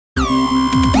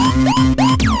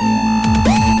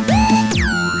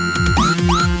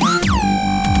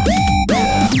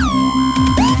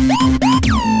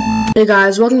Hey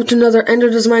guys, welcome to another Ender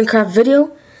Does Minecraft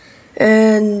video,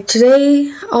 and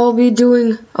today I'll be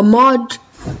doing a mod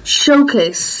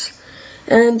showcase,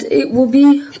 and it will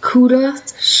be CUDA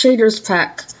Shaders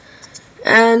Pack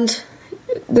and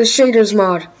the Shaders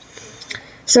mod.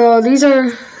 So these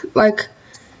are, like,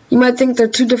 you might think they're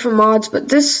two different mods, but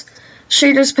this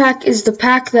Shaders Pack is the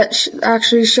pack that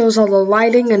actually shows all the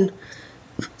lighting and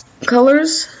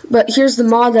colors, but here's the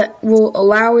mod that will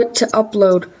allow it to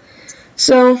upload.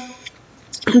 So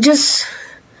this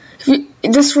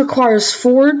requires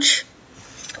Forge,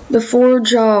 the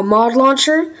Forge mod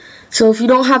launcher. So if you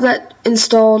don't have that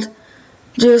installed,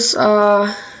 just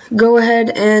go ahead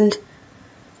and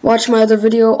watch my other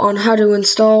video on how to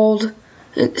install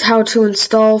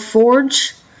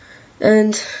Forge.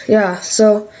 And yeah,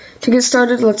 so to get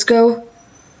started, let's go.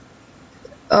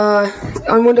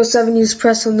 On Windows 7, you just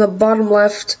press on the bottom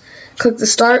left, click the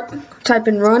start, type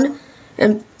in run,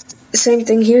 and same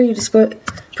thing here, you just put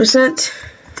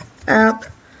 %app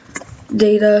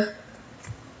data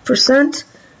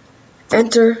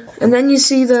 %enter, and then you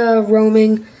see the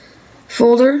roaming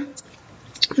folder.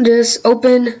 Just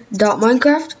open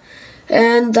 .minecraft,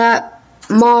 and that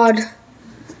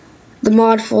the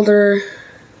mod folder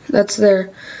that's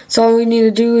there. So all we need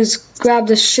to do is grab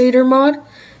the shader mod.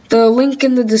 The link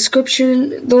in the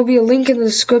description, there'll be a link in the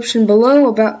description below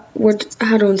about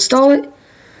how to install it,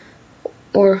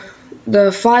 or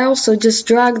the file. So just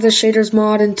drag the shaders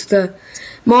mod into the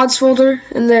mods folder,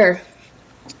 and there.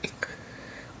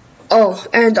 Oh,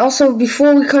 and also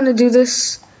before we kind of do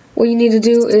this, what you need to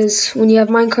do is, when you have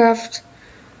Minecraft,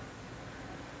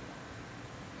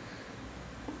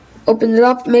 open it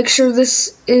up, make sure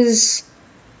this is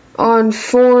on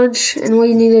Forge, and what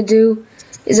you need to do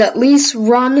is at least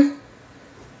run,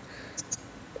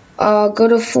 go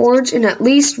to Forge and at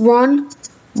least run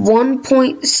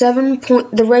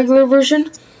 1.7, the regular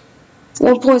version,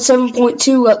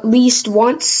 1.7.2 at least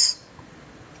once,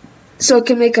 so it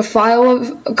can make a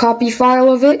copy file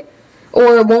of it,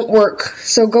 or it won't work.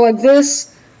 So go like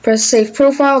this, press save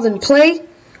profile, then play.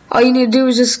 All you need to do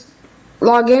is just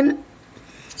log in,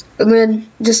 and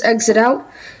then just exit out,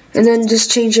 and then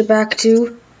just change it back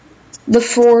to the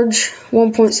Forge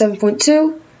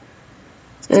 1.7.2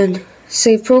 and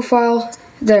save profile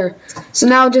there. So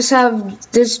now just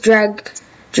have this drag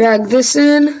this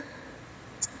in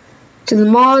to the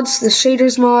mods, the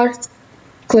shaders mod,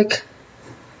 click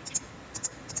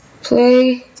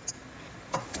play,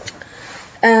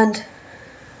 and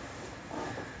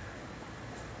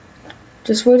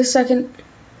just wait a second.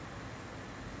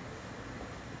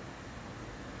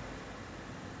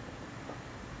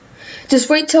 Just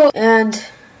wait till, and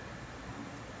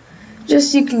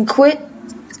just you can quit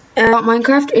and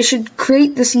Minecraft. It should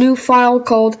create this new file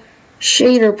called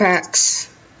shader packs.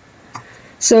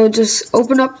 So just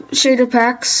open up shader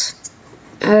packs.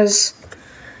 As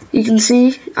you can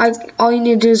see, all you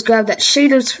need to do is grab that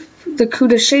the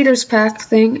CUDA shaders pack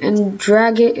thing, and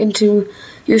drag it into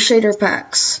your shader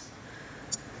packs.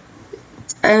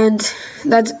 And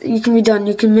you can be done.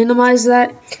 You can minimize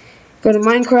that. Go to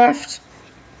Minecraft.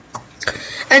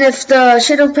 And if the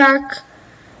shader pack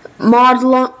mod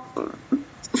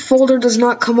folder does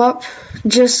not come up,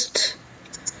 just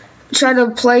try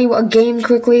to play a game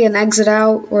quickly and exit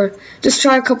out, or just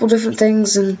try a couple different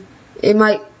things, and it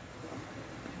might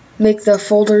make the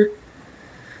folder.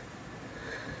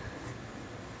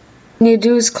 What you need to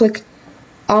do is click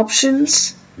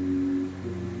options,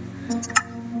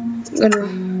 right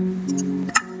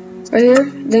here,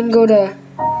 then go to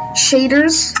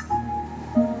shaders,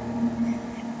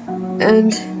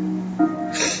 and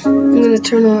I'm going to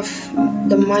turn off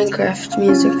the Minecraft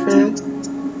music for now.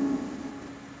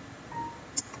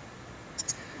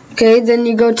 Okay, then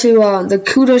you go to the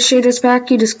CUDA Shaders Pack.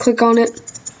 You just click on it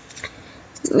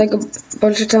like a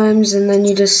bunch of times, and then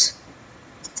you just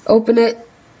open it,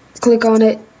 click on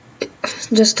it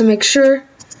just to make sure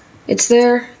it's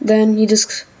there. Then you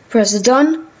just press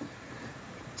done,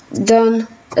 and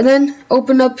then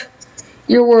open up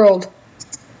your world.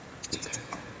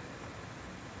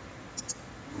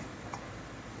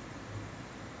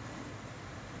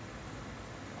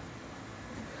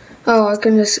 Oh,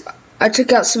 I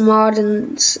took out some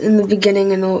mods in the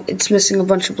beginning, and it's missing a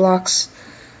bunch of blocks.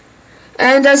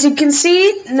 And as you can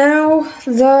see, now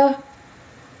the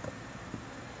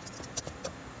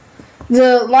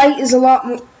light is a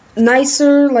lot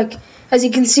nicer. Like, as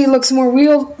you can see, it looks more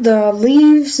real. The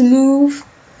leaves move.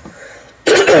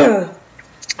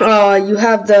 You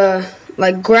have the,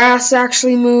 like, grass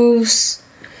actually moves.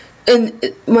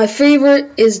 And my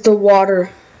favorite is the water.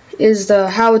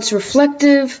 How it's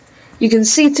reflective. You can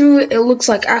see through it. It looks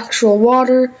like actual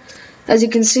water. As you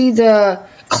can see, the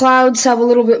clouds have a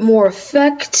little bit more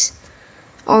effect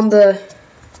on the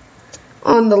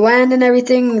land and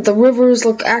everything. The rivers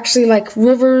look actually like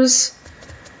rivers,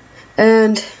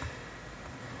 and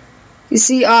you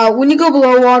see, when you go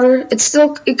below water, it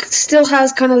still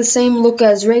has kind of the same look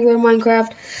as regular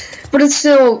Minecraft, but it's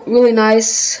still really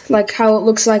nice, like how it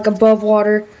looks like above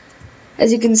water.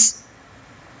 As you can,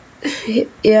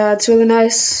 yeah, it's really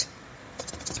nice.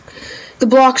 The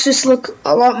blocks just look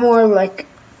a lot more like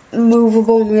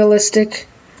movable and realistic.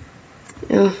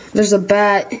 Yeah, there's a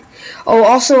bat. Oh,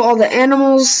 also all the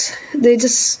animals, they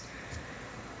just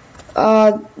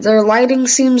their lighting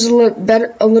seems a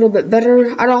little bit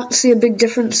better. I don't see a big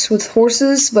difference with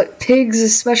horses, but pigs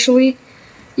especially.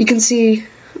 You can see,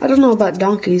 I don't know about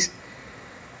donkeys.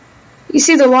 You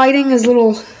see the lighting is a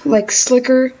little like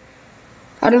slicker.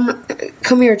 I don't know.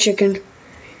 Come here, chicken.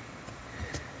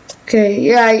 Okay,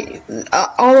 yeah,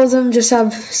 all of them just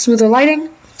have smoother lighting.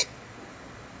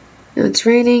 Now it's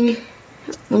raining.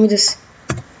 Let me just.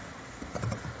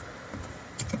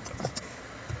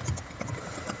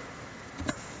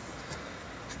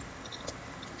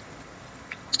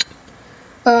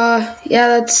 Yeah,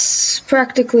 that's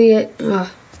practically it.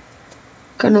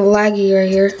 Kind of laggy right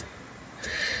here.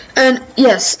 And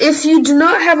yes, if you do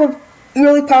not have a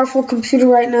really powerful computer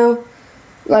right now,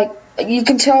 like you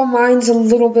can tell mine's a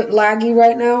little bit laggy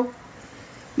right now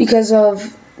because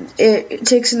of it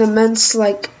takes an immense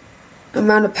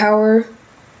amount of power,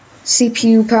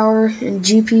 CPU power and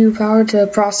GPU power to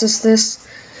process this.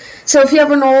 So if you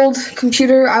have an old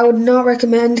computer, I would not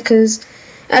recommend, because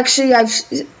actually I've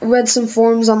read some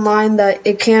forums online that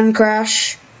it can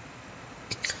crash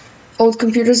old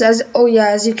computers, as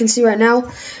you can see right now.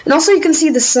 And also you can see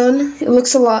the sun, it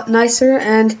looks a lot nicer,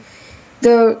 and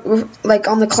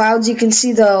on the clouds you can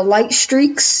see the light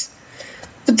streaks.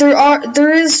 But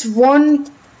there is one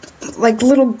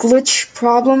little glitch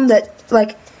problem that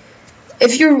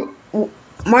if you're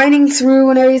mining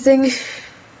through and everything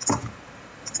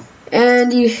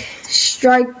and you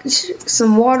strike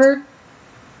some water,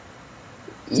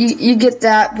 you get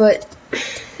that, but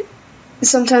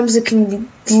sometimes it can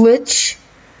glitch.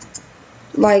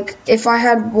 Like if I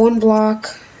had one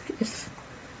block,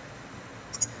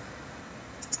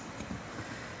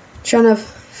 trying to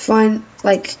find,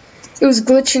 it was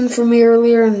glitching for me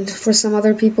earlier and for some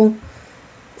other people,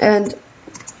 and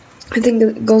I think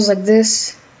it goes like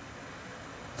this.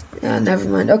 Never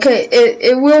mind. Okay,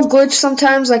 it will glitch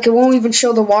sometimes, it won't even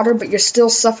show the water, but you're still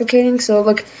suffocating. So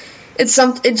look, it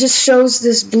just shows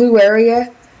this blue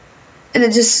area, and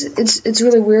it's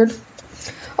really weird.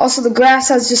 Also, the grass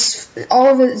has all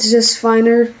of it is just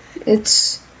finer.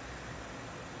 It's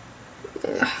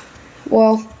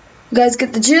well, you guys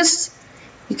get the gist.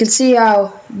 You can see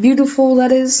how beautiful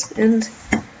that is, and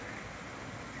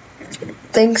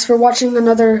thanks for watching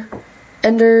another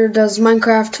Ender Does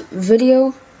Minecraft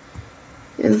video.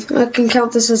 And I can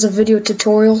count this as a video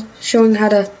tutorial showing how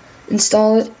to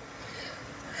install it.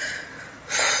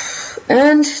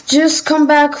 And just come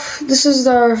back. This is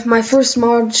my first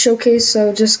mod showcase,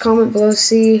 so just comment below to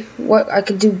see what I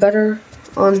could do better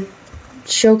on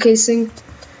showcasing.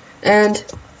 And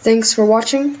thanks for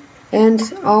watching, and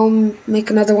I'll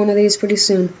make another one of these pretty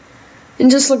soon.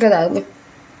 And just look at that. Look.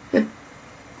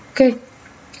 Okay.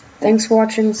 Thanks for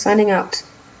watching. Signing out.